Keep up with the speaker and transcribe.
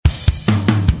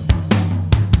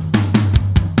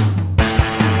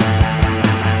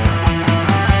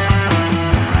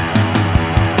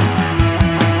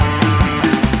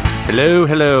Hello,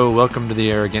 hello. Welcome to the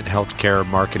Arrogant Healthcare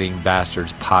Marketing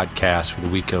Bastards podcast for the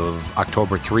week of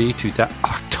October 3,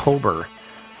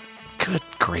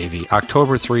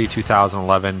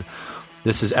 2011.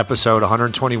 This is episode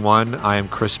 121. I am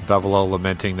Chris Bevelo,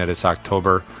 lamenting that it's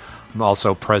October. I'm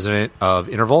also president of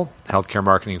Interval, a healthcare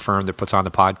marketing firm that puts on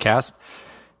the podcast.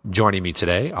 Joining me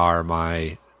today are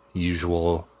my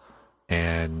usual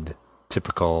and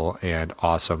typical and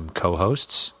awesome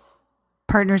co-hosts.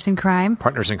 Partners in crime.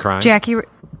 Jackie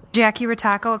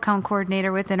Rataco, account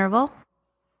coordinator with Interval.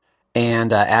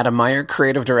 And Adam Meyer,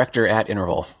 creative director at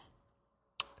Interval.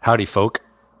 Howdy, folk.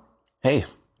 Hey.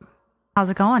 How's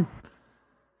it going?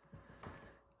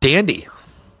 Dandy.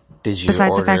 Did you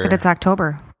Besides the fact that it's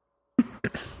October.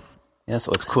 Yeah,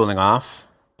 so it's cooling off.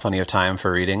 Plenty of time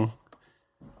for reading.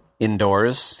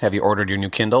 Indoors. Have you ordered your new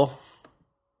Kindle?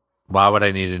 Why would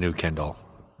I need a new Kindle?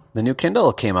 The new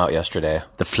Kindle came out yesterday.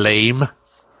 The Flame?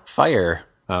 Fire.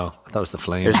 Oh, that was the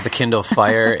Flame. There's the Kindle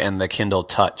Fire and the Kindle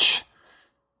Touch.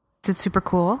 Is it super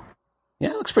cool?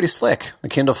 Yeah, it looks pretty slick. The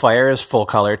Kindle Fire is full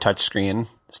color touchscreen,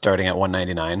 starting at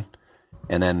 $199.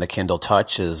 And then the Kindle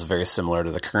Touch is very similar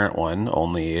to the current one,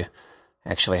 only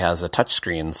actually has a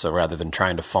touchscreen. So rather than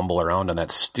trying to fumble around on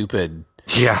that stupid,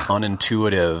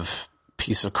 unintuitive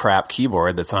piece of crap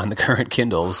keyboard that's on the current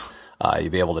Kindles,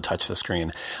 you'll be able to touch the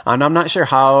screen. And I'm not sure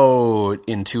how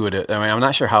intuitive, I'm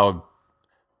not sure how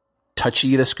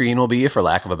touchy the screen will be, for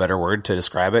lack of a better word to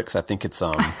describe it, because I think it's,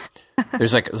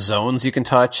 there's like zones you can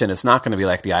touch, and it's not going to be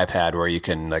like the iPad where you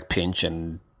can like pinch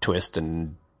and twist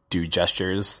and do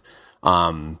gestures.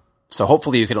 So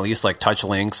hopefully you can at least like touch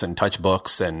links and touch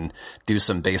books and do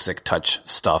some basic touch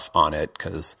stuff on it,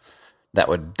 because that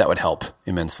would help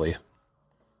immensely.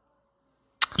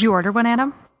 Did you order one,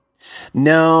 Adam?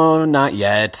 No, not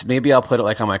yet. Maybe I'll put it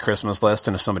like on my Christmas list,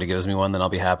 and if somebody gives me one, then I'll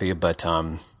be happy. But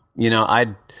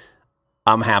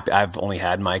I'm happy. I've only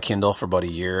had my Kindle for about a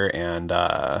year, and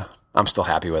I'm still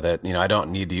happy with it. I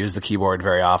don't need to use the keyboard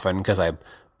very often because I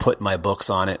put my books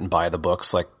on it and buy the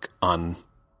books like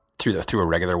through a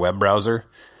regular web browser.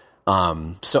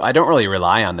 So I don't really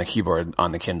rely on the keyboard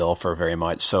on the Kindle for very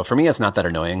much. So for me, it's not that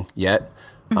annoying yet.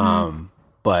 Mm-hmm.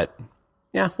 But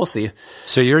yeah, we'll see.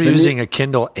 So you're using a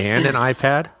Kindle and an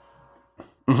iPad?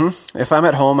 Mm-hmm. If I'm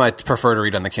at home, I prefer to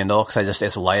read on the Kindle because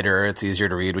it's lighter. It's easier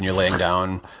to read when you're laying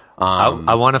down.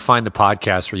 I want to find the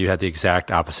podcast where you had the exact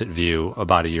opposite view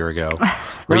about a year ago.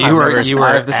 Where you were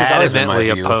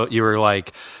adamantly opposed. You were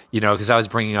like, because I was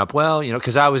bringing up,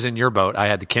 because I was in your boat. I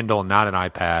had the Kindle, not an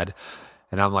iPad.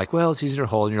 And I'm like, well, it's easier to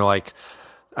hold. And you're like,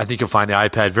 I think you'll find the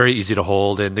iPad very easy to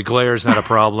hold, and the glare is not a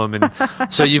problem. And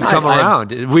so you've come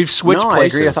around. We've switched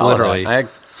places, I agree with all literally. Of that.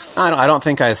 I don't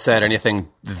think I said anything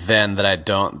then that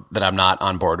I'm not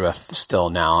on board with still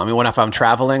now. I mean, if I'm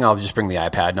traveling, I'll just bring the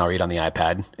iPad and I'll read on the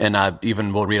iPad. And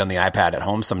even will read on the iPad at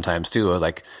home sometimes too.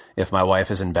 Like if my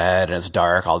wife is in bed and it's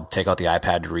dark, I'll take out the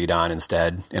iPad to read on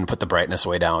instead and put the brightness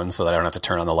way down so that I don't have to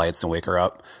turn on the lights and wake her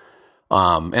up.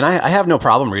 And I have no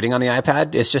problem reading on the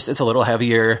iPad. It's a little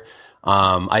heavier.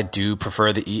 I do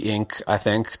prefer the e-ink, I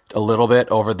think, a little bit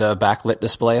over the backlit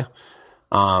display.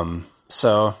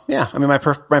 So yeah, I mean, my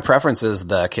preference is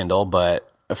the Kindle,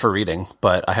 but for reading,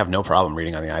 but I have no problem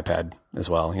reading on the iPad as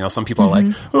well. Some people are like,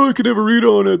 oh, I can never read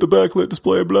on it, the backlit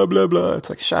display, blah, blah, blah. It's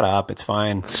like, shut up. It's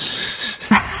fine.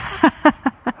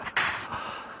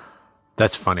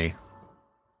 That's funny.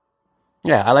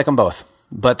 Yeah. I like them both,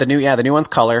 but the new one's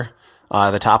color.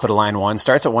 The top of the line one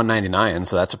starts at $199.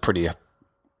 So that's a pretty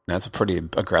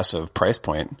aggressive price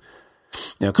point.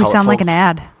 You sound like an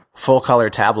ad. Full color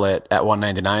tablet at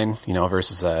 $199,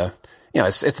 versus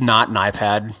it's not an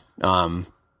iPad,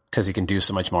 because you can do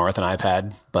so much more with an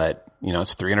iPad, but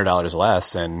it's $300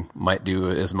 less and might do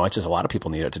as much as a lot of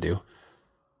people need it to do.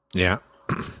 Yeah.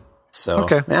 So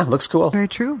yeah, looks cool. Very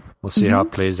true. We'll see how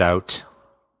it plays out.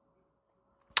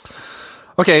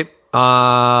 Okay.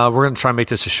 We're going to try and make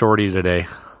this a shorty today.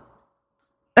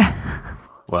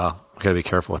 Well, we got to be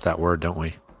careful with that word, don't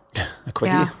we? A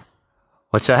quickie? Yeah.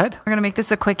 What's that? We're going to make this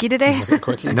a quickie today? A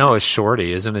quickie? No, a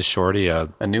shorty. Isn't a shorty a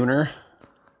nooner?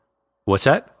 What's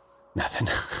that? Nothing.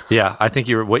 Yeah, I think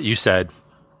what you said.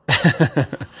 I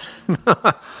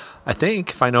think,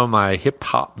 if I know my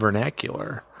hip-hop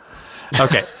vernacular.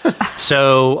 Okay,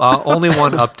 so only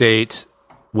one update.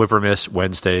 Whip or Miss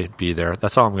Wednesday, be there.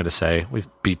 That's all I'm going to say. We've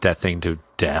beat that thing to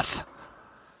death.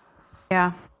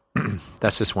 Yeah.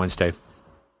 That's this Wednesday.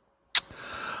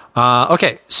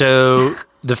 Okay, so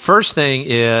the first thing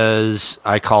is,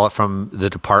 I call it from the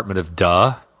Department of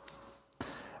Duh.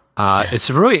 It's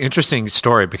a really interesting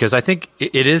story because I think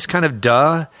it is kind of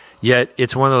duh, yet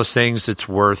it's one of those things that's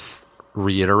worth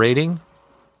reiterating.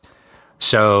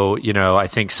 So, I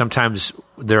think sometimes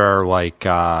there are like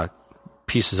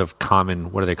pieces of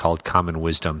common, what are they called? Common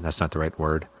wisdom. That's not the right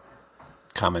word.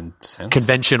 Common sense?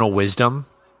 Conventional wisdom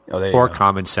or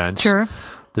common sense. Sure.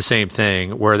 The same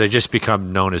thing, where they just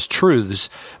become known as truths,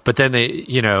 but then they,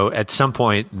 at some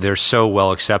point they're so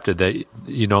well accepted that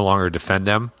you no longer defend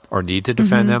them or need to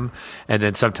defend them. And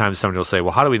then sometimes somebody will say,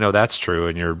 well, how do we know that's true?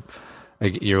 And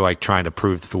you're like trying to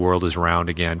prove that the world is round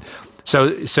again.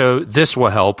 So this will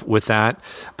help with that,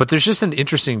 but there's just an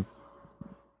interesting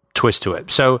twist to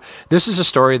it. So this is a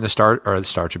story in the Star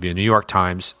Tribune, New York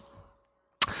Times,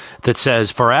 that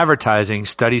says, for advertising,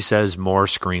 study says more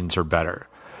screens are better.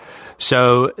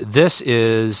 So this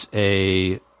is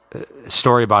a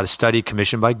story about a study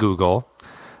commissioned by Google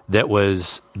that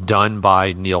was done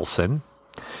by Nielsen,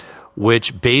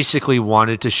 which basically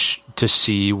wanted to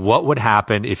see what would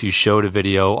happen if you showed a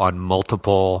video on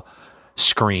multiple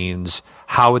screens.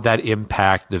 How would that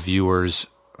impact the viewer's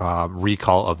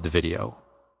recall of the video?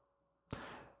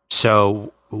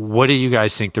 So what do you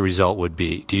guys think the result would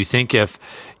be? Do you think if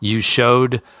you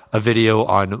showed a video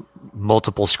on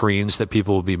multiple screens that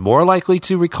people will be more likely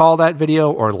to recall that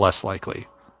video or less likely?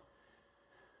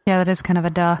 Yeah, that is kind of a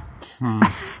duh.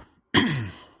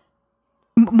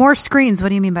 More screens. What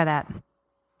do you mean by that?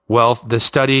 Well, the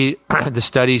study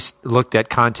looked at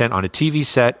content on a TV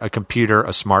set, a computer,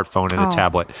 a smartphone, and a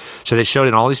tablet. So they showed it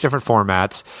in all these different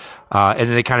formats, and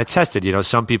then they kind of tested.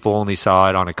 Some people only saw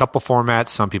it on a couple formats.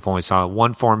 Some people only saw it in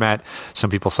one format. Some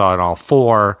people saw it on all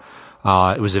four.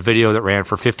 It was a video that ran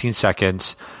for 15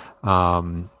 seconds.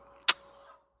 And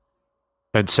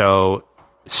so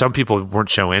some people weren't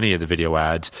showing any of the video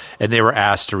ads, and they were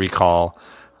asked to recall.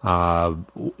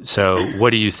 So what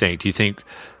do you think? Do you think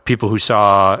people who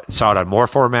saw it on more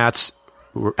formats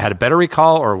had a better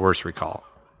recall or a worse recall?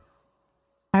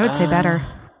 I would say better.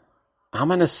 I'm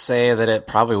going to say that it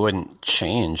probably wouldn't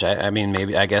change. I mean,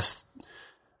 maybe, I guess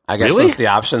Really? Since the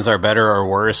options are better or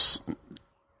worse,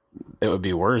 it would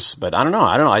be worse, but I don't know.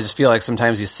 I just feel like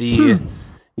sometimes you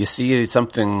see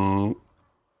something.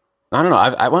 I don't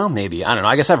know. Maybe. I don't know.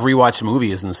 I guess I've rewatched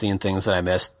movies and seen things that I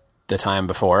missed the time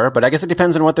before, but I guess it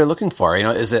depends on what they're looking for.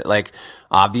 Is it like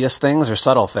obvious things or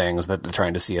subtle things that they're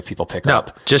trying to see if people pick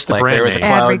up? Just the like brand name.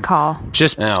 Ad recall.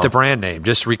 Just the brand name.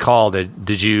 Just recall that.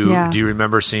 Do you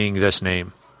remember seeing this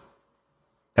name?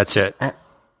 That's it.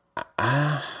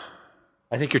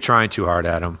 I think you're trying too hard,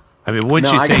 Adam. I mean,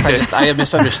 wouldn't you think that? I have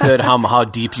misunderstood how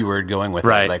deep you were going with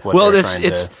right. it. Like what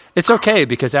it's okay,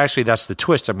 because actually that's the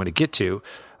twist I'm going to get to.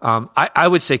 I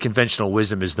would say conventional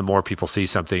wisdom is the more people see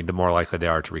something, the more likely they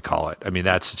are to recall it. I mean,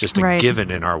 that's just a given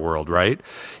in our world, right?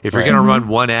 If you're going to run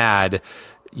one ad,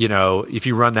 if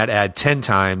you run that ad 10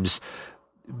 times,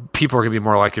 people are going to be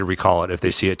more likely to recall it if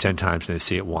they see it 10 times than they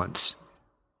see it once.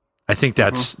 I think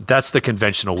that's the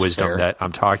conventional wisdom that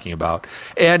I'm talking about.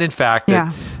 And in fact,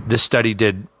 this study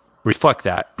did reflect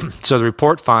that. So the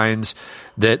report finds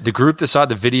that the group that saw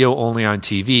the video only on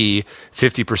TV,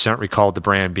 50% recalled the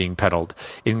brand being peddled.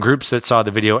 In groups that saw the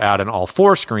video ad on all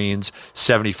four screens,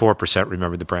 74%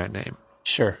 remembered the brand name.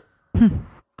 Sure.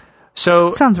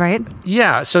 So sounds right.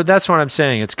 Yeah, so that's what I'm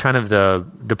saying. It's kind of the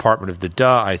Department of the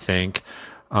Duh, I think.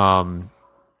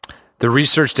 The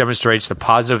research demonstrates the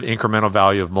positive incremental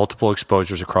value of multiple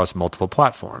exposures across multiple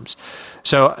platforms.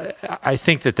 So I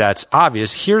think that's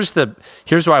obvious. Here's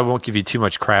why I won't give you too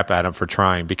much crap, Adam, for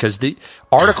trying, because the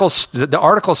article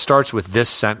starts with this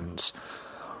sentence.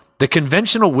 The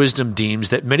conventional wisdom deems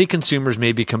that many consumers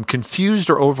may become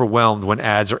confused or overwhelmed when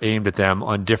ads are aimed at them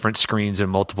on different screens and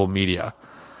multiple media.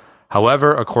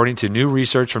 However, according to new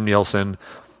research from Nielsen,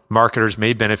 marketers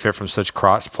may benefit from such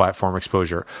cross-platform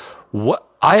exposure.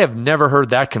 I have never heard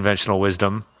that conventional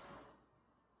wisdom.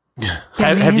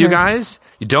 Have you guys?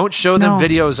 You don't show them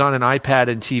videos on an iPad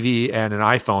and TV and an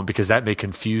iPhone because that may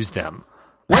confuse them.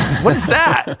 What is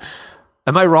that?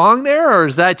 Am I wrong there, or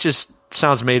is that just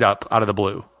sounds made up out of the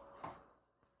blue?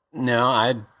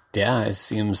 No, it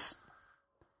seems.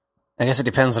 I guess it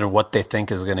depends on what they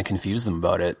think is going to confuse them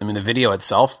about it. I mean, the video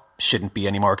itself shouldn't be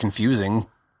any more confusing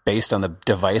based on the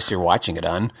device you're watching it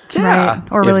on. Yeah.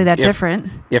 Right. Or really different.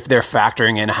 If they're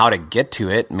factoring in how to get to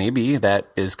it, maybe that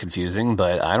is confusing,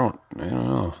 but I don't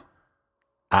know.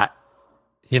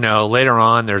 Later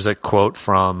on, there's a quote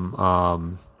from,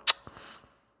 I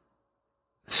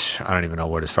don't even know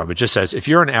what it's from. It just says, if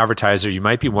you're an advertiser, you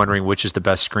might be wondering which is the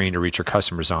best screen to reach your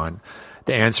customers on.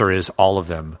 The answer is all of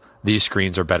them. These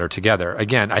screens are better together.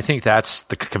 Again, I think that's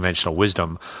the conventional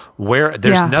wisdom, where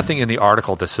there's nothing in the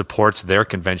article that supports their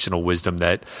conventional wisdom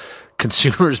that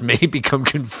consumers may become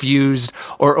confused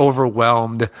or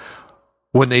overwhelmed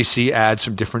when they see ads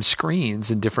from different screens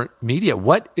and different media.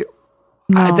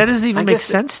 No. That doesn't even make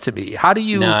sense to me. How do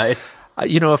you? No,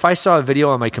 if I saw a video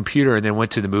on my computer and then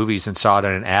went to the movies and saw it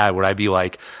on an ad, would I be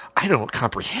like, I don't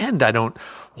comprehend. I don't.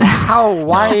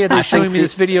 Why are they showing me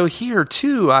this video here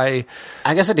too? I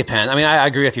guess it depends. I mean, I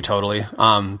agree with you totally.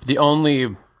 The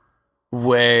only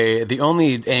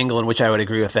angle in which I would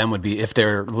agree with them would be if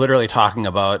they're literally talking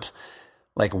about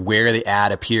like where the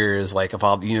ad appears, like if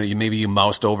maybe you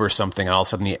moused over something and all of a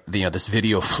sudden this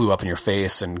video flew up in your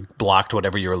face and blocked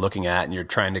whatever you were looking at and you're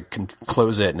trying to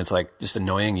close it and it's like just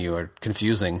annoying you or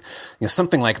confusing.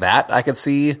 Something like that I could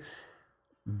see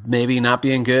maybe not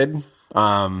being good.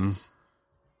 I mean,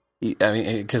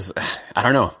 because I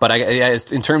don't know, but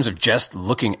in terms of just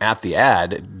looking at the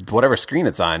ad, whatever screen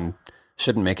it's on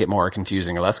shouldn't make it more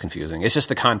confusing or less confusing. It's just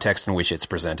the context in which it's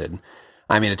presented.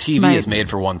 I mean, a TV is made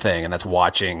for one thing, and that's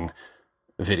watching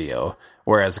video,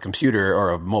 whereas a computer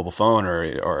or a mobile phone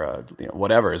or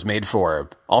whatever is made for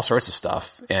all sorts of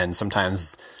stuff. And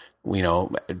sometimes,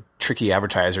 tricky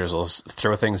advertisers will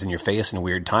throw things in your face in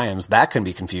weird times. That can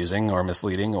be confusing or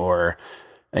misleading or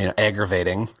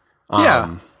aggravating.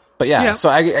 But so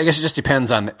I guess it just depends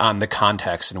on the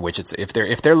context in which it's. If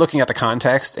they're looking at the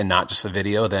context and not just the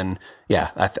video, then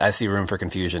I see room for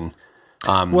confusion.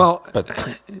 But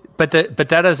that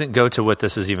doesn't go to what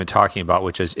this is even talking about,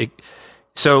 which is it.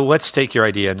 So let's take your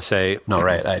idea and say, no,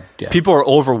 right? People are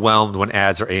overwhelmed when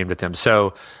ads are aimed at them.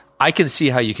 So I can see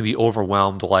how you can be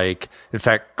overwhelmed. Like, in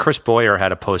fact, Chris Boyer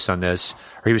had a post on this,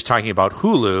 where he was talking about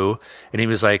Hulu, and he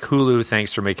was like, Hulu,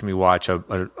 thanks for making me watch a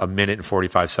minute and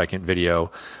 45-second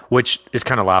video, which is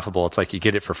kind of laughable. It's like you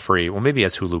get it for free. Well, maybe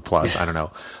it's Hulu Plus. I don't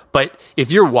know. But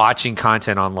if you're watching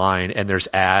content online and there's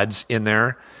ads in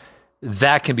there,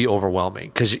 that can be overwhelming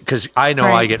because I know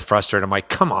I get frustrated. I'm like,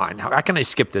 come on, how can I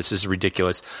skip this? This is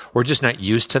ridiculous. We're just not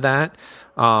used to that.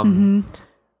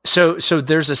 So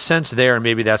there's a sense there, and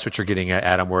maybe that's what you're getting at,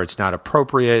 Adam, where it's not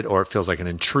appropriate or it feels like an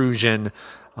intrusion.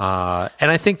 And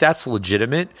I think that's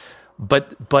legitimate,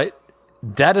 but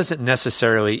that doesn't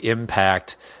necessarily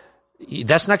impact.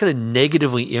 That's not going to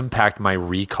negatively impact my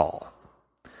recall.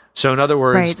 So in other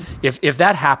words, if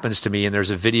that happens to me and there's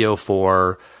a video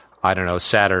for, I don't know,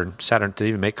 Saturn, do they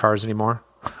even make cars anymore?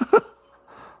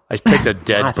 I picked a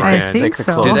dead brand. I think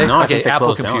so. Did they? No, okay,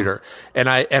 Apple Computer.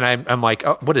 Down. And I'm like,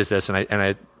 oh, what is this? And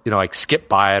I I skip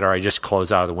by it or I just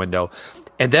close out of the window.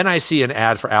 And then I see an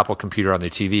ad for Apple Computer on the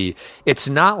TV. It's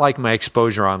not like my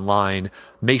exposure online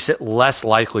makes it less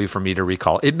likely for me to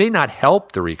recall. It may not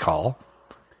help the recall.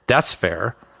 That's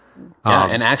fair. Yeah,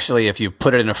 and actually, if you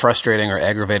put it in a frustrating or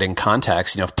aggravating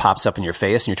context, if it pops up in your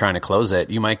face and you're trying to close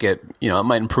it, you might get, it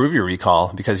might improve your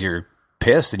recall because you're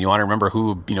pissed and you want to remember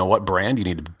what brand you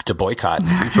need to boycott in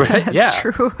the future. Right? That's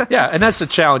true. Yeah, and that's the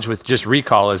challenge with just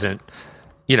recall isn't,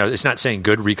 it's not saying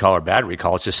good recall or bad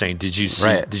recall. It's just saying, did you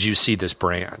see this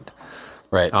brand?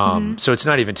 Right. So it's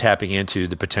not even tapping into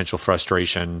the potential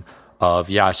frustration of,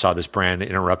 I saw this brand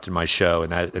interrupted my show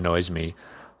and that annoys me.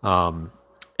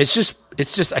 It's just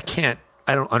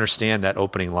I don't understand that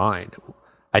opening line.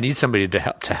 I need somebody to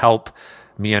help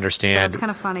me understand. That's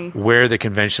kind of funny. Where the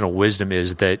conventional wisdom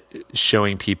is that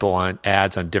showing people on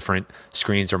ads on different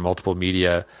screens or multiple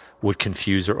media would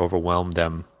confuse or overwhelm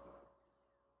them.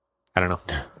 I don't know.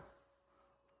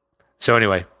 So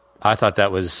anyway, I thought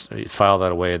that was file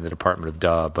that away in the Department of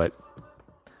Duh, but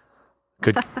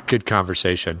good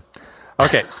conversation.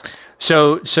 Okay.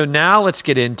 So now let's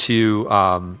get into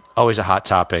always a hot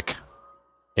topic,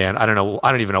 and I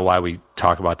don't even know why we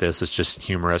talk about this. It's just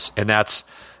humorous, and that's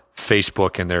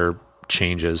Facebook and their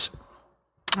changes.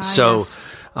 Yes.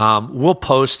 We'll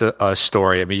post a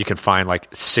story. I mean, you can find like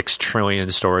 6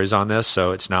 trillion stories on this,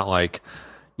 so it's not like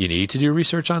you need to do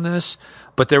research on this.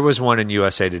 But there was one in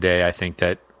USA Today, I think,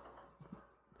 that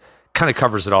kind of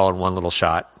covers it all in one little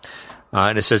shot.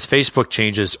 And it says Facebook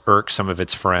changes irk some of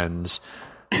its friends.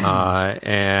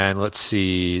 And let's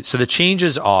see. So the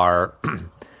changes are,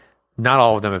 not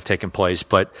all of them have taken place,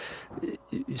 but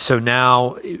so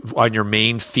now on your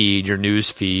main feed, your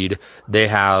news feed, they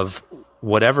have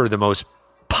whatever the most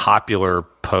popular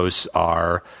posts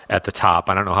are at the top.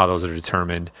 I don't know how those are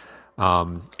determined.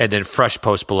 And then fresh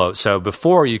posts below. So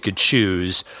before you could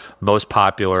choose most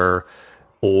popular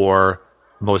or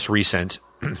most recent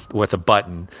with a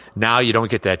button. Now you don't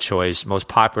get that choice. Most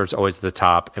popular is always at the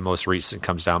top, and most recent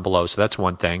comes down below. So that's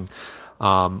one thing.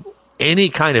 Any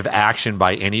kind of action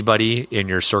by anybody in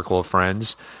your circle of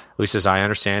friends, at least as I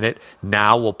understand it,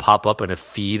 now will pop up in a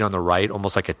feed on the right,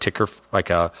 almost like a ticker, like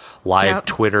a live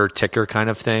Twitter ticker kind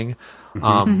of thing,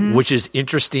 which is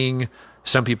interesting.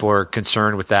 Some people are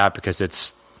concerned with that because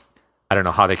it's, I don't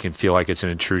know how they can feel like it's an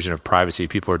intrusion of privacy.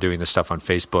 People are doing this stuff on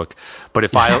Facebook. But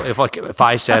if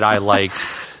I said I liked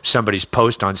somebody's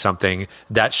post on something,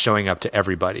 that's showing up to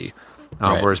everybody.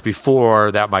 Right. Whereas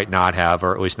before that might not have,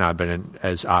 or at least not been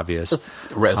as obvious. Just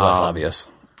less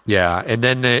obvious. Yeah. And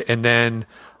then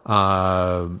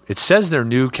it says there are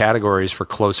new categories for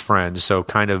close friends. So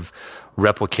kind of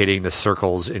replicating the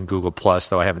circles in Google Plus,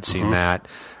 though I haven't seen that.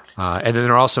 And then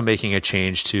they're also making a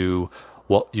change to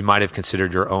what you might have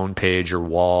considered your own page or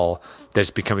wall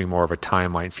that's becoming more of a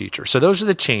timeline feature. So those are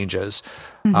the changes.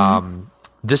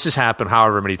 This has happened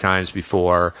however many times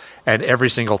before, and every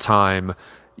single time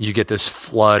you get this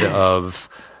flood of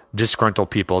disgruntled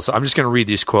people. So I'm just going to read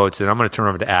these quotes, and I'm going to turn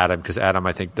over to Adam, because Adam,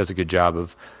 I think, does a good job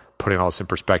of putting all this in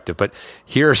perspective. But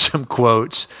here are some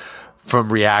quotes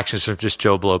from reactions from just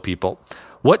Joe Blow people.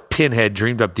 What pinhead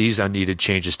dreamed up these unneeded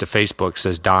changes to Facebook,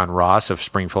 says Don Ross of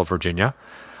Springfield, Virginia.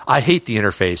 I hate the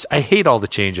interface. I hate all the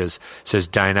changes, says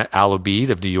Dinah Alubid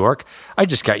of New York. I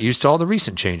just got used to all the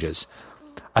recent changes.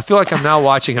 I feel like I'm now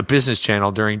watching a business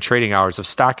channel during trading hours of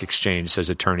stock exchange,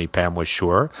 says attorney Pamela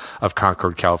Shore of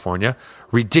Concord, California.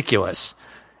 Ridiculous.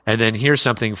 And then here's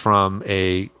something from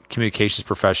a communications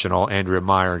professional, Andrea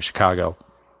Meyer in Chicago.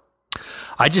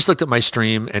 I just looked at my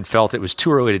stream and felt it was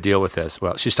too early to deal with this.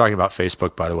 Well, she's talking about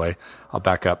Facebook, by the way. I'll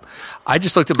back up. I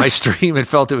just looked at my stream and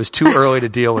felt it was too early to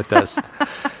deal with this.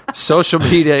 Social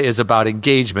media is about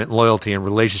engagement, loyalty, and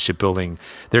relationship building.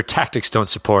 Their tactics don't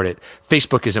support it.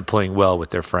 Facebook isn't playing well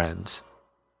with their friends.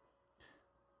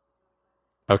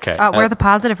 Okay. Where are the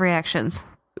positive reactions?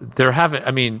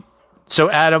 So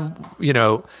Adam,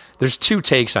 there's two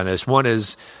takes on this. One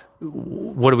is,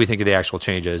 what do we think of the actual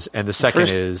changes? And the second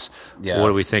is, what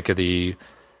do we think of the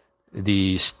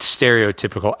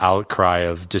stereotypical outcry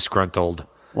of disgruntled?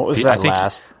 What was that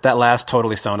last? That last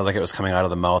totally sounded like it was coming out of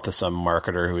the mouth of some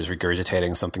marketer who was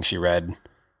regurgitating something she read.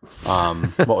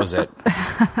 What was it?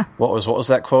 What was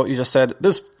that quote you just said?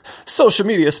 This social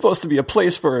media is supposed to be a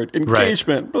place for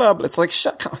engagement. Right. Blah blah. It's like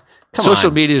come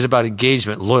social media is about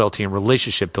engagement, loyalty, and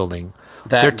relationship building.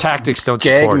 Their tactics don't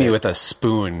support it. Gag me with a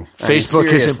spoon.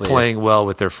 Facebook isn't playing well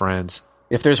with their friends.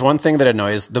 If there's one thing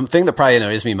the thing that probably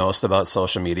annoys me most about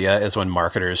social media is when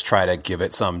marketers try to give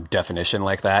it some definition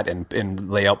like that and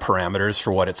lay out parameters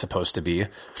for what it's supposed to be.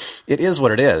 It is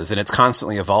what it is, and it's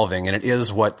constantly evolving, and it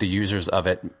is what the users of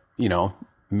it,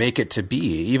 make it to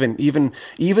be.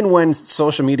 Even when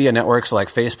social media networks like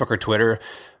Facebook or Twitter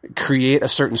create a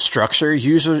certain structure,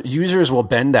 users will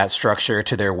bend that structure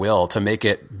to their will to make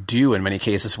it do, in many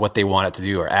cases, what they want it to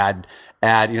do, or add,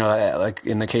 like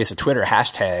in the case of Twitter,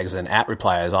 hashtags and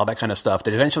 @replies, all that kind of stuff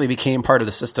that eventually became part of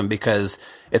the system because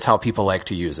it's how people like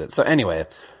to use it. So anyway,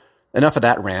 enough of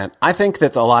that rant. I think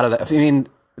that a lot of that,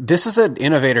 this is an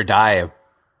innovate or die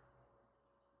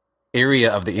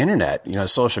area of the internet,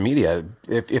 social media.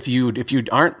 If you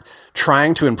aren't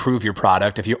trying to improve your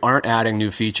product, if you aren't adding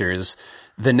new features,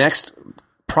 the next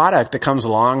product that comes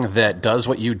along that does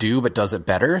what you do but does it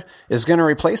better is going to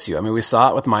replace you. We saw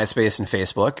it with MySpace and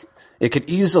Facebook. It could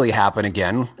easily happen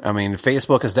again.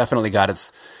 Facebook has definitely got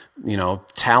its,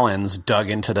 talons dug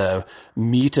into the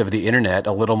meat of the internet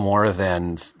a little more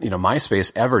than,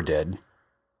 MySpace ever did.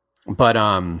 But,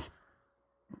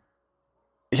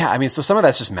 so some of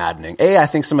that's just maddening. I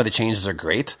think some of the changes are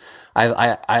great.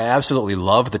 I absolutely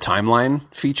love the timeline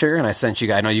feature, and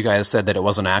I know you guys said that it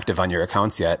wasn't active on your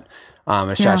accounts yet.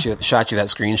 I shot you that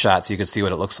screenshot so you could see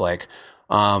what it looks like.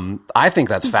 I think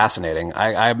that's fascinating.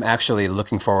 I'm actually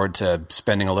looking forward to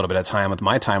spending a little bit of time with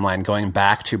my timeline, going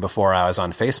back to before I was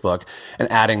on Facebook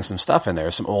and adding some stuff in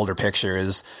there, some older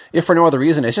pictures. If for no other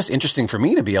reason, it's just interesting for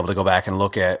me to be able to go back and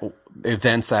look at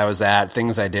events I was at,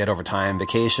 things I did over time,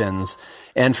 vacations.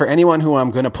 And for anyone who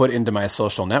I'm going to put into my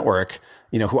social network,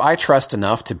 who I trust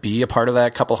enough to be a part of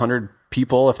that couple hundred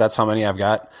people, if that's how many I've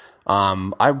got, I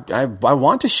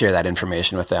want to share that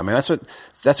information with them. That's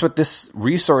what this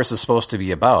resource is supposed to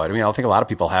be about. I think a lot of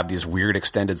people have these weird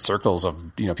extended circles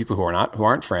of, people who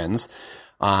aren't friends.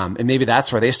 And maybe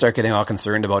that's where they start getting all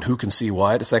concerned about who can see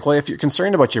what. It's like, well, if you're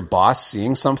concerned about your boss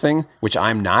seeing something, which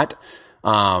I'm not,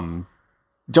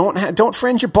 don't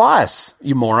friend your boss,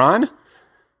 you moron.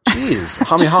 Jeez,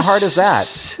 how hard is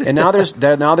that? And now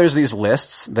there's these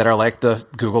lists that are like the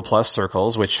Google Plus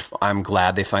circles, which I'm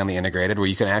glad they finally integrated, where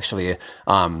you can actually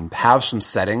have some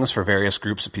settings for various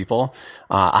groups of people.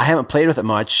 I haven't played with it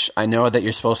much. I know that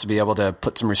you're supposed to be able to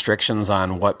put some restrictions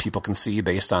on what people can see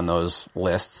based on those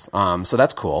lists. So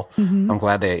that's cool. Mm-hmm. I'm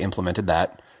glad they implemented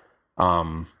that.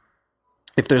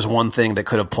 If there's one thing that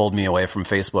could have pulled me away from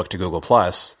Facebook to Google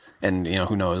Plus, and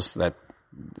who knows, that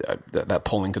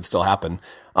polling could still happen.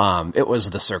 It was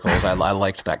the circles. I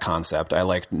liked that concept. I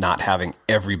liked not having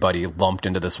everybody lumped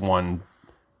into this one,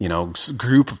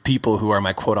 group of people who are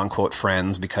my quote unquote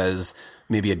friends, because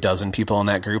maybe a dozen people in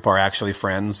that group are actually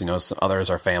friends. Others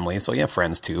are family. So yeah,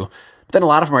 friends too. But then a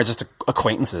lot of them are just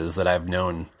acquaintances that I've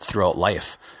known throughout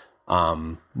life.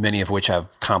 Many of which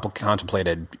I've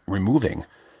contemplated removing.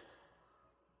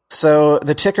 So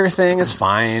the ticker thing is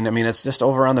fine. I mean, it's just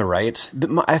over on the right.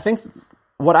 I think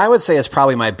what I would say is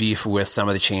probably my beef with some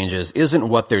of the changes isn't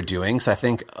what they're doing. So I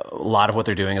think a lot of what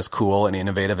they're doing is cool and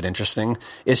innovative and interesting.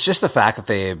 It's just the fact that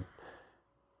they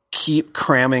keep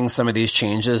cramming some of these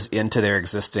changes into their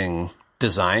existing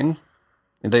design,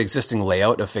 the existing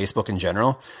layout of Facebook in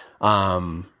general.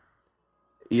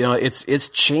 It's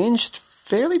changed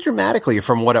fairly dramatically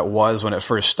from what it was when it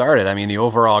first started. I mean, the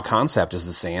overall concept is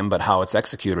the same, but how it's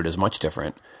executed is much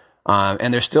different.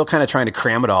 And they're still kind of trying to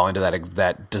cram it all into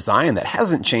that design that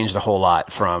hasn't changed a whole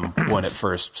lot from when it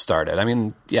first started. I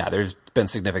mean, yeah, there's been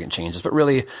significant changes, but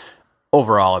really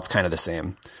overall it's kind of the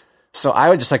same. So I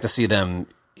would just like to see them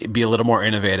be a little more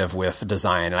innovative with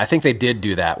design. And I think they did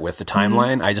do that with the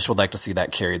timeline. Mm-hmm. I just would like to see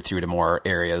that carried through to more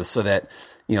areas so that,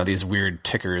 these weird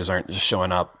tickers aren't just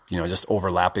showing up, just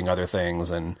overlapping other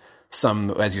things. And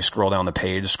some, as you scroll down the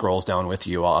page, scrolls down with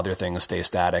you while other things stay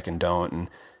static and don't. And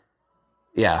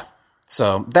yeah,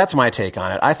 so that's my take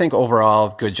on it. I think overall,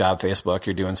 good job, Facebook.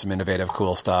 You're doing some innovative,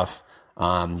 cool stuff.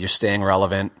 You're staying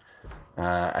relevant.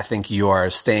 I think you are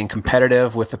staying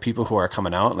competitive with the people who are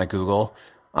coming out, like Google,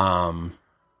 and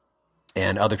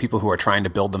other people who are trying to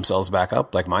build themselves back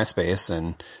up, like MySpace,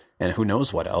 and who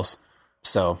knows what else.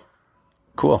 So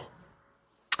cool.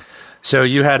 So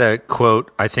you had a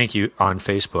quote, I think on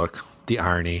Facebook, the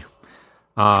irony.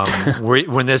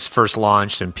 When this first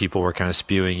launched and people were kind of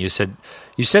spewing, you said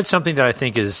something that I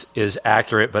think is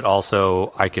accurate, but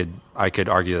also I could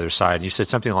argue the other side. And you said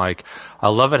something like, "I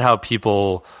love it how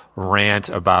people rant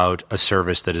about a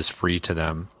service that is free to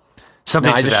them."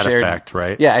 Something to that effect,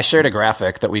 right? Yeah, I shared a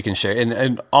graphic that we can share,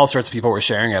 and all sorts of people were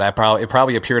sharing it. It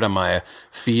probably appeared on my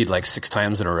feed like 6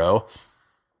 times in a row.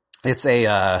 It's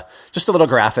just a little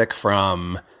graphic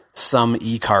from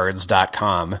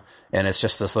someecards.com, and it's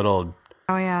just this little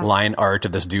line art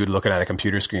of this dude looking at a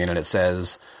computer screen, and it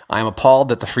says, "I am appalled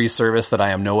that the free service that I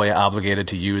am no way obligated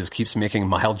to use keeps making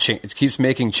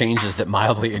changes that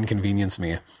mildly inconvenience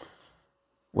me."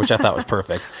 Which I thought was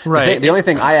perfect. Right. The only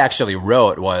thing I actually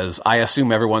wrote was, I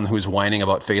assume everyone who's whining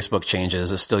about Facebook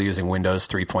changes is still using Windows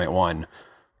 3.1.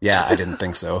 Yeah, I didn't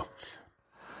think so.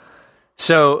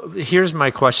 So here's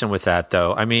my question with that,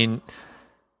 though. I mean,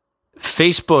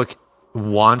 Facebook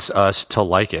wants us to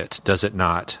like it, does it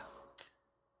not?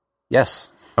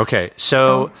 Yes. Okay,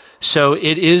 so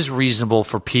it is reasonable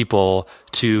for people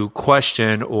to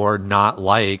question or not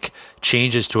like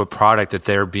changes to a product that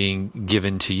they're being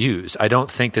given to use. I don't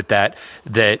think that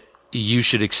you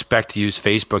should expect to use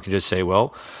Facebook and just say,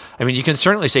 well, I mean, you can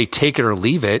certainly say take it or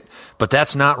leave it, but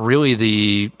that's not really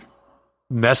the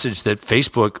message that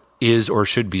Facebook is or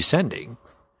should be sending.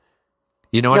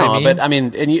 You know what I mean? But I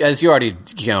mean, as you already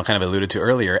kind of alluded to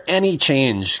earlier, any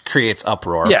change creates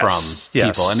uproar from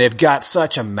people, and they've got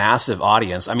such a massive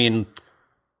audience. I mean,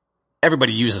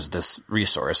 everybody uses this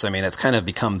resource. I mean, it's kind of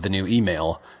become the new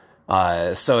email.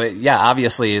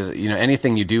 Obviously,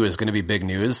 anything you do is going to be big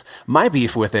news. My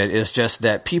beef with it is just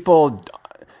that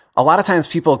a lot of times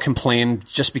people complain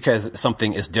just because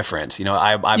something is different.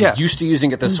 I'm used to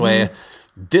using it this way.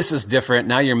 This is different.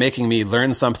 Now you're making me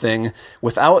learn something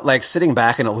without like sitting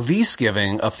back and at least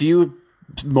giving a few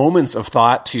moments of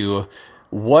thought to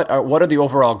what are the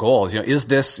overall goals? Is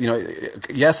this,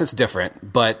 yes, it's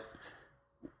different, but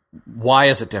why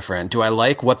is it different? Do I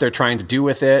like what they're trying to do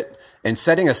with it? And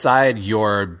setting aside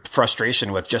your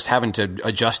frustration with just having to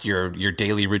adjust your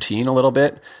daily routine a little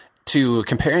bit to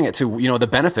comparing it to, the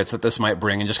benefits that this might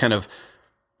bring, and just kind of,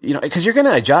 because you're going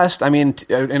to adjust. I mean,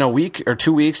 in a week or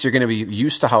 2 weeks, you're going to be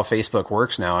used to how Facebook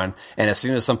works now. And as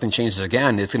soon as something changes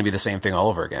again, it's going to be the same thing all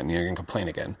over again. You're going to complain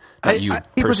again.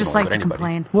 People just like to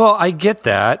complain. Well, I get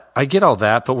that. I get all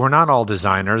that, but we're not all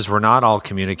designers. We're not all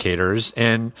communicators.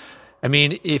 And I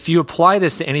mean, if you apply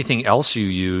this to anything else you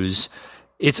use,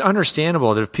 it's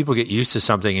understandable that if people get used to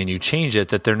something and you change it,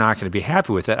 that they're not going to be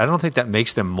happy with it. I don't think that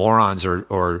makes them morons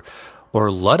or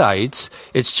Luddites.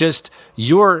 It's just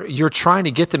you're trying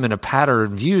to get them in a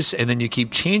pattern of use, and then you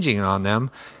keep changing on them.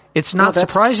 It's not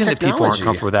surprising that people aren't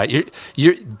comfortable with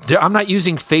that. I'm not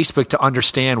using Facebook to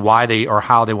understand why they or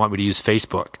how they want me to use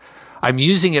Facebook. I'm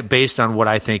using it based on what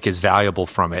I think is valuable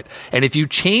from it. And if you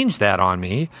change that on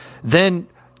me, then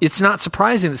it's not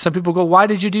surprising that some people go, "Why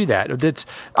did you do that?"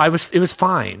 It was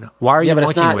fine. Why are you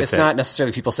monkeying with it? It's not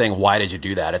necessarily people saying, "Why did you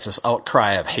do that?" It's this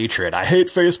outcry of hatred. I hate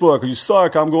Facebook. You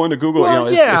suck. I'm going to Google. Well,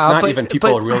 it's not even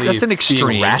people really that's an extreme.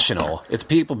 Being rational. It's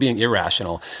people being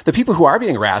irrational. The people who are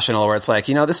being rational, where it's like,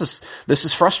 this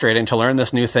is frustrating to learn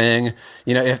this new thing.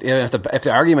 If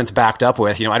the argument's backed up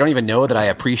with, I don't even know that I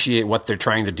appreciate what they're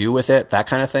trying to do with it. That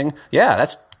kind of thing. Yeah,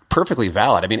 that's perfectly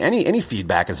valid. I mean, any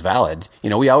feedback is valid.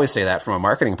 We always say that from a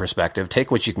marketing perspective.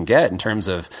 Take what you can get in terms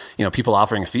of, people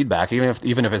offering feedback,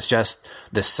 even if it's just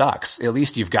this sucks. At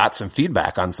least you've got some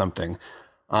feedback on something.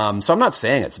 So I'm not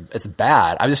saying it's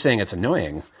bad. I'm just saying it's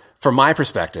annoying from my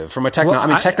perspective. From a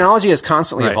technology is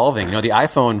constantly evolving. The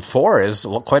iPhone 4 is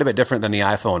quite a bit different than the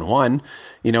iPhone 1.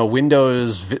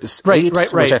 Windows 8,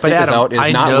 which I think is out, is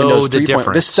not Windows 3.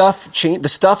 The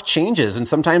stuff changes, and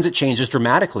sometimes it changes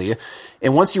dramatically.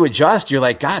 And once you adjust, you're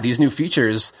like, God, these new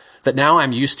features that now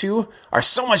I'm used to are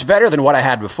so much better than what I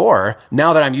had before,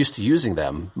 now that I'm used to using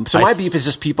them. So my beef is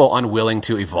just people unwilling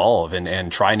to evolve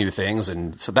and try new things.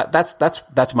 And so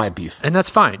that's my beef. And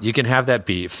that's fine. You can have that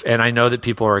beef. And I know that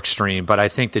people are extreme, but I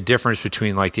think the difference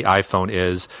between like the iPhone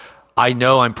is, I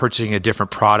know I'm purchasing a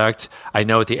different product. I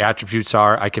know what the attributes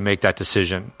are. I can make that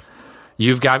decision.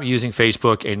 You've got me using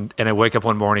Facebook and I wake up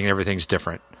one morning and everything's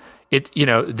different.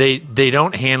 They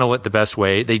don't handle it the best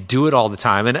way. They do it all the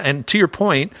time. And to your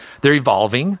point, they're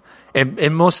evolving.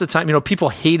 And most of the time, people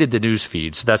hated the news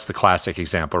feed. So that's the classic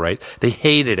example, right? They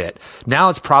hated it. Now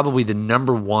it's probably the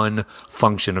number one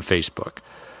function of Facebook.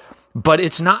 But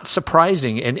it's not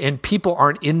surprising, and people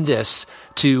aren't in this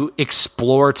to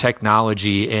explore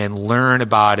technology and learn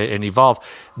about it and evolve.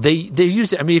 They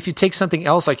use it. I mean, if you take something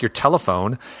else like your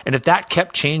telephone, and if that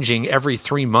kept changing every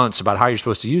 3 months about how you're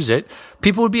supposed to use it,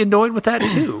 people would be annoyed with that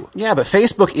too. Yeah, but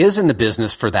Facebook is in the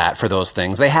business for those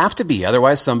things. They have to be.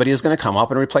 Otherwise, somebody is going to come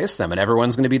up and replace them, and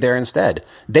everyone's going to be there instead.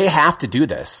 They have to do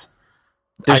this.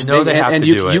 I know they have to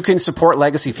do it. You can support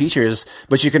legacy features,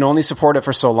 but you can only support it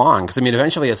for so long. Because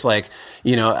eventually it's like,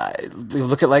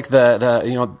 look at like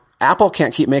the Apple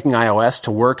can't keep making iOS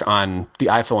to work on the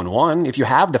iPhone 1. If you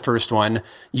have the first one,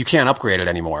 you can't upgrade it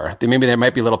anymore. Maybe there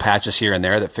might be little patches here and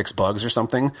there that fix bugs or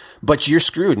something, but you're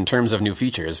screwed in terms of new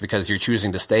features because you're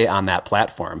choosing to stay on that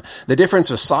platform. The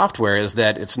difference with software is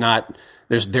that it's not.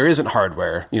 There isn't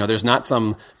hardware. There's not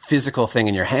some physical thing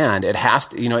in your hand. It has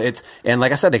to, and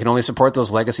like I said, they can only support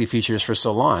those legacy features for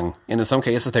so long. And in some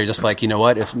cases, they're just like,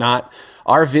 it's not,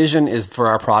 our vision is for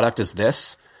our product is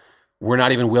this. We're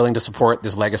not even willing to support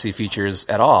these legacy features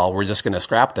at all. We're just going to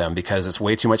scrap them because it's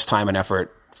way too much time and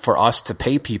effort for us to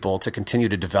pay people to continue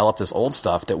to develop this old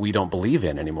stuff that we don't believe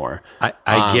in anymore.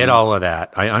 I get all of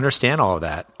that. I understand all of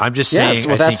that. I'm just saying,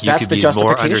 I think you could be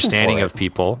more understanding of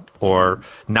people or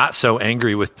not so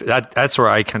angry with that. That's where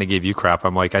I kind of gave you crap.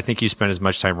 I'm like, I think you spend as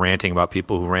much time ranting about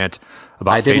people who rant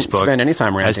about Facebook. I didn't spend any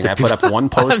time ranting. I put up one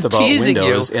post about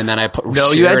Windows and then I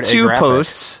shared you had two a graphic.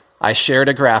 Posts. I shared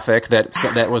a graphic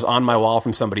that was on my wall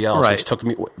from somebody else, which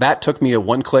took me a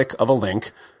one click of a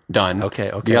link. Done. Okay.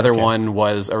 The other one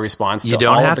was a response to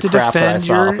all of the crap that I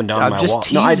saw up and down my wall.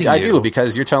 No, I you. do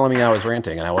because you're telling me I was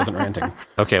ranting and I wasn't ranting.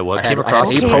 Okay, well, it came across.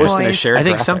 I had a post and a shared I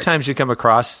think graphic. sometimes you come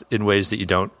across in ways that you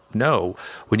don't know.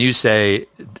 When you say,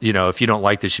 if you don't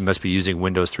like this, you must be using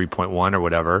Windows 3.1 or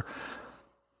whatever.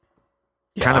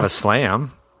 Yeah. Kind of a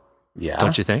slam. Yeah.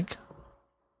 Don't you think?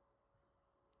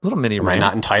 Little mini rant. Am I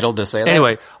not entitled to say that?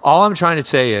 Anyway, all I'm trying to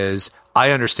say is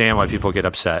I understand why people get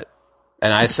upset.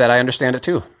 And I said I understand it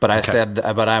too, but I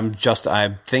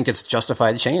think it's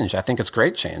justified change. I think it's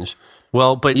great change.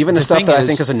 Well, but even the stuff that I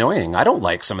think is annoying, I don't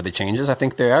like some of the changes. I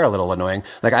think they are a little annoying.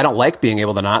 Like I don't like being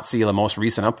able to not see the most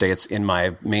recent updates in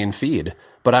my main feed,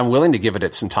 but I'm willing to give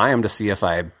it some time to see if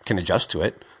I can adjust to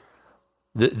it.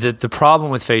 The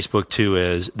problem with Facebook too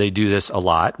is they do this a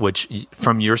lot, which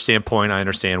from your standpoint, I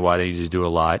understand why they need to do it a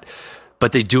lot,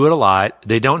 but they do it a lot.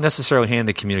 They don't necessarily handle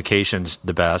the communications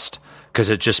the best because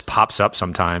it just pops up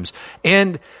sometimes.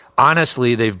 And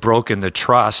honestly, they've broken the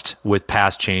trust with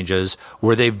past changes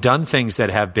where they've done things that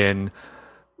have been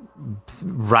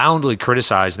roundly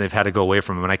criticized and they've had to go away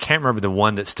from them. And I can't remember the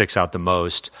one that sticks out the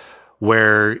most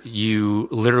where you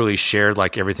literally shared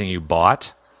like everything you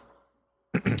bought.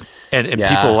 And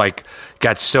people like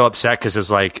got so upset because it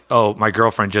was like, oh, my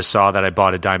girlfriend just saw that I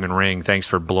bought a diamond ring. Thanks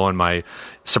for blowing my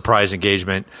surprise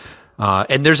engagement.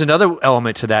 And there's another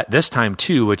element to that this time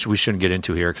too, which we shouldn't get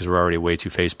into here because we're already way too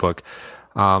Facebook.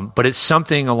 But it's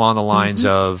something along the lines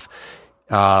of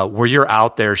where you're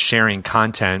out there sharing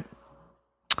content.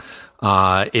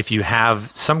 If you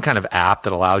have some kind of app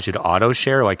that allows you to auto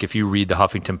share, like if you read the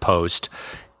Huffington Post,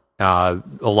 a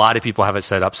lot of people have it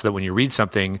set up so that when you read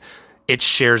something, it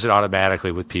shares it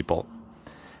automatically with people.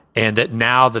 And that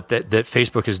now that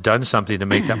Facebook has done something to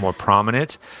make that more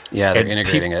prominent. Yeah, they're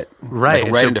integrating it.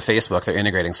 Right. Like into Facebook, they're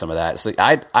integrating some of that. So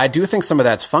I do think some of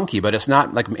that's funky, but it's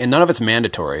not like, and none of it's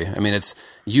mandatory. I mean,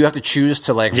 you have to choose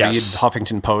to read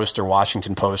Huffington Post or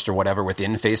Washington Post or whatever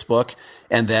within Facebook.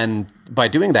 And then by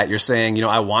doing that, you're saying,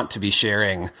 I want to be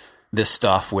sharing this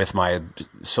stuff with my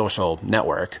social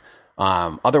network.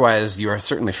 Otherwise, you are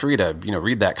certainly free to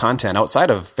read that content outside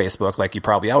of Facebook, like you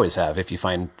probably always have if you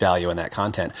find value in that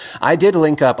content. I did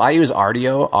link up. I use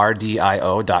Rdio,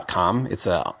 RDIO.com. It's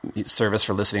a service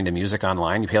for listening to music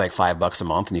online. You pay like $5 a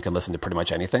month, and you can listen to pretty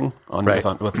much anything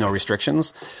with no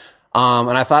restrictions.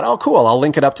 And I thought, oh, cool. I'll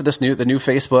link it up to the new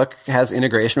Facebook has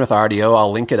integration with Rdio.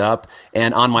 I'll link it up,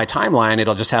 and on my timeline,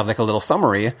 it'll just have like a little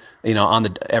summary, on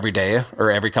every day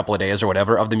or every couple of days or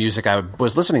whatever of the music I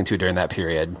was listening to during that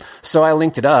period. So I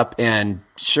linked it up, and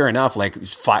sure enough, like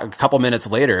a couple minutes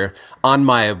later, in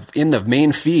the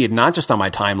main feed, not just on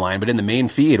my timeline, but in the main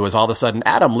feed, was all of a sudden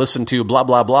Adam listened to blah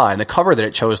blah blah, and the cover that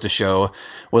it chose to show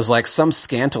was like some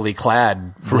scantily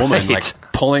clad woman, like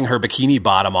pulling her bikini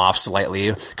bottom off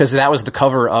slightly, because that was the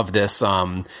cover of this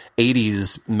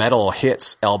 80s metal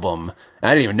hits album, and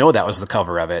I didn't even know that was the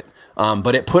cover of it.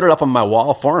 But it put it up on my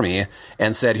wall for me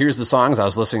and said, here's the songs I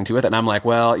was listening to with it. And I'm like,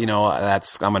 well, I'm going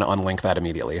to unlink that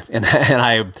immediately.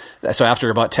 So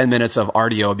after about 10 minutes of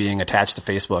Rdio being attached to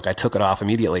Facebook, I took it off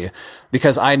immediately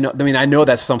because I know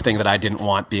that's something that I didn't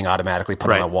want being automatically put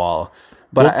on my wall.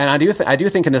 But I do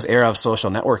think in this era of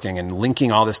social networking and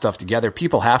linking all this stuff together,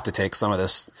 people have to take some of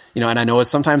this, and I know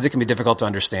sometimes it can be difficult to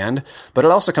understand, but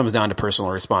it also comes down to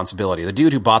personal responsibility. The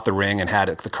dude who bought the ring and had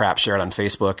the crap shared on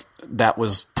Facebook, that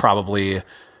was probably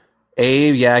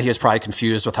he was probably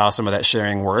confused with how some of that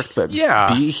sharing worked, but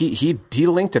B, he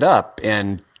linked it up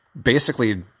and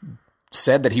basically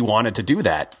said that he wanted to do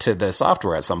that to the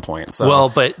software at some point. So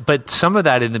but some of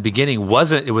that in the beginning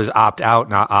it was opt out,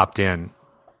 not opt in.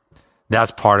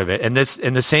 That's part of it. And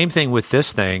the same thing with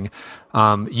this thing.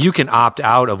 You can opt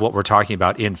out of what we're talking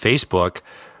about in Facebook.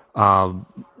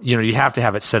 You have to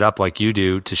have it set up like you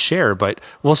do to share, but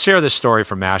we'll share this story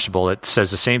from Mashable. It says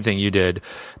the same thing you did.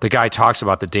 The guy talks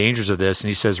about the dangers of this, and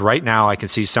he says, right now I can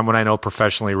see someone I know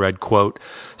professionally read, quote,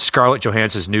 Scarlett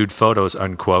Johansson's nude photos,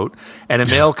 unquote, and a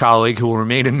male colleague who will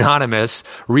remain anonymous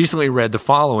recently read the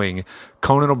following: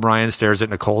 Conan O'Brien stares at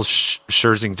Nicole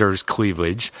Scherzinger's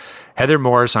cleavage, Heather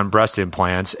Morris on breast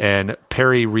implants, and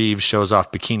Perry Reeves shows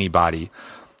off bikini body.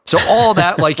 So all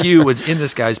that, like you, was in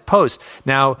this guy's post.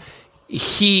 Now,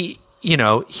 he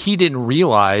didn't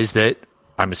realize that,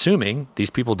 I'm assuming these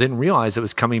people didn't realize it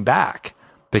was coming back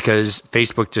because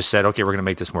Facebook just said, okay, we're going to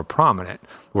make this more prominent,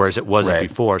 whereas it wasn't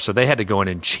before. So they had to go in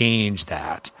and change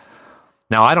that.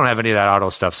 Now, I don't have any of that auto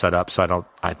stuff set up, so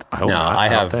I hope not. I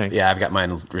have. I've got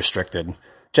mine restricted.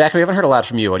 Jack, we haven't heard a lot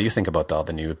from you. What do you think about all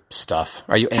the new stuff?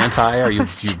 Are you anti? Are you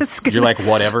you're like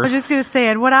whatever? I was just going to say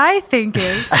it. What I think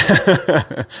is,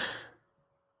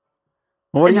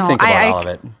 what do you think about all of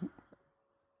it?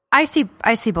 I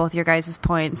see both your guys'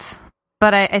 points,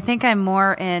 but I think I'm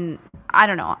more in. I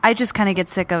don't know. I just kind of get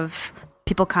sick of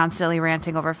people constantly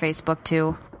ranting over Facebook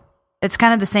too. It's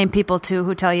kind of the same people too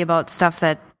who tell you about stuff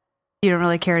that you don't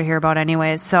really care to hear about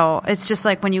anyways. So it's just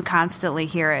like when you constantly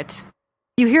hear it.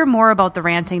 You hear more about the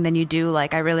ranting than you do,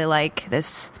 like, I really like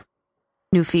this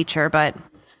new feature, but,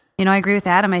 I agree with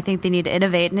Adam. I think they need to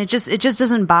innovate, and it just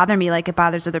doesn't bother me like it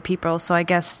bothers other people, so I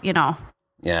guess,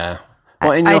 Yeah.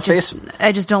 Well, and, I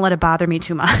just don't let it bother me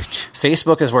too much.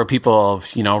 Facebook is where people,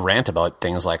 rant about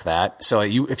things like that. So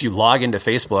if you log into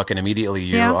Facebook and immediately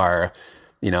you are,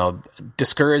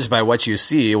 discouraged by what you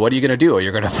see, what are you going to do?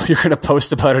 You're going to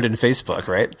post about it in Facebook,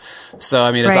 right? So,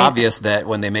 it's obvious that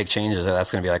when they make changes,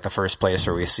 that's going to be like the first place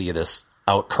where we see this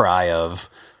outcry of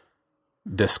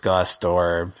disgust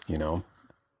or,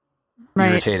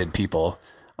 irritated people.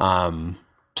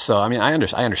 So, I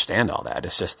understand all that.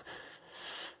 It's just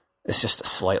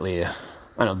slightly,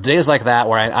 I don't know, days like that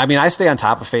where I stay on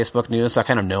top of Facebook news, so I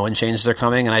kind of know when changes are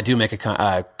coming, and I do make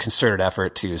a concerted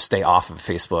effort to stay off of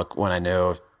Facebook when I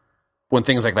know when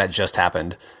things like that just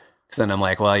happened. Because then I'm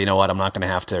like, well, you know what? I'm not going to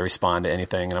have to respond to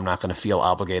anything, and I'm not going to feel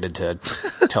obligated to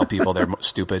tell people they're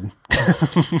stupid.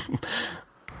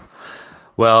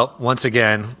 Well, once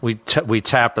again, we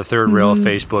tap the third rail of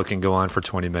Facebook and go on for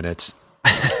 20 minutes.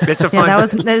 It's a fun.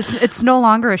 It's no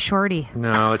longer a shorty.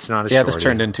 No, it's not a shorty. Yeah, this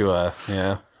turned into a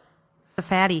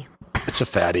fatty. It's a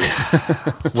fatty.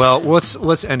 Well,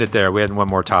 let's end it there. We had one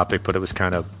more topic, but it was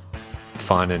kind of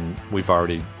fun, and we've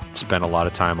already spent a lot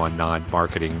of time on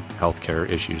non-marketing healthcare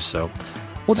issues, so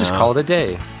we'll just call it a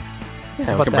day. Yeah,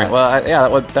 How we about can bring,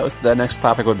 that? well, that was the next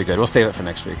topic would be good. We'll save it for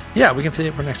next week. Yeah, we can fit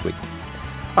it for next week.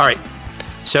 All right.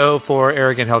 So for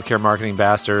Arrogant Healthcare Marketing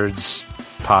Bastards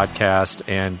podcast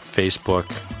and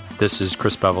Facebook, this is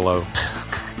Chris Bevolo.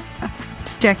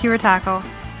 Jackie Rattaco.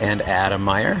 And Adam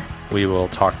Meyer. We will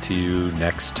talk to you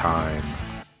next time.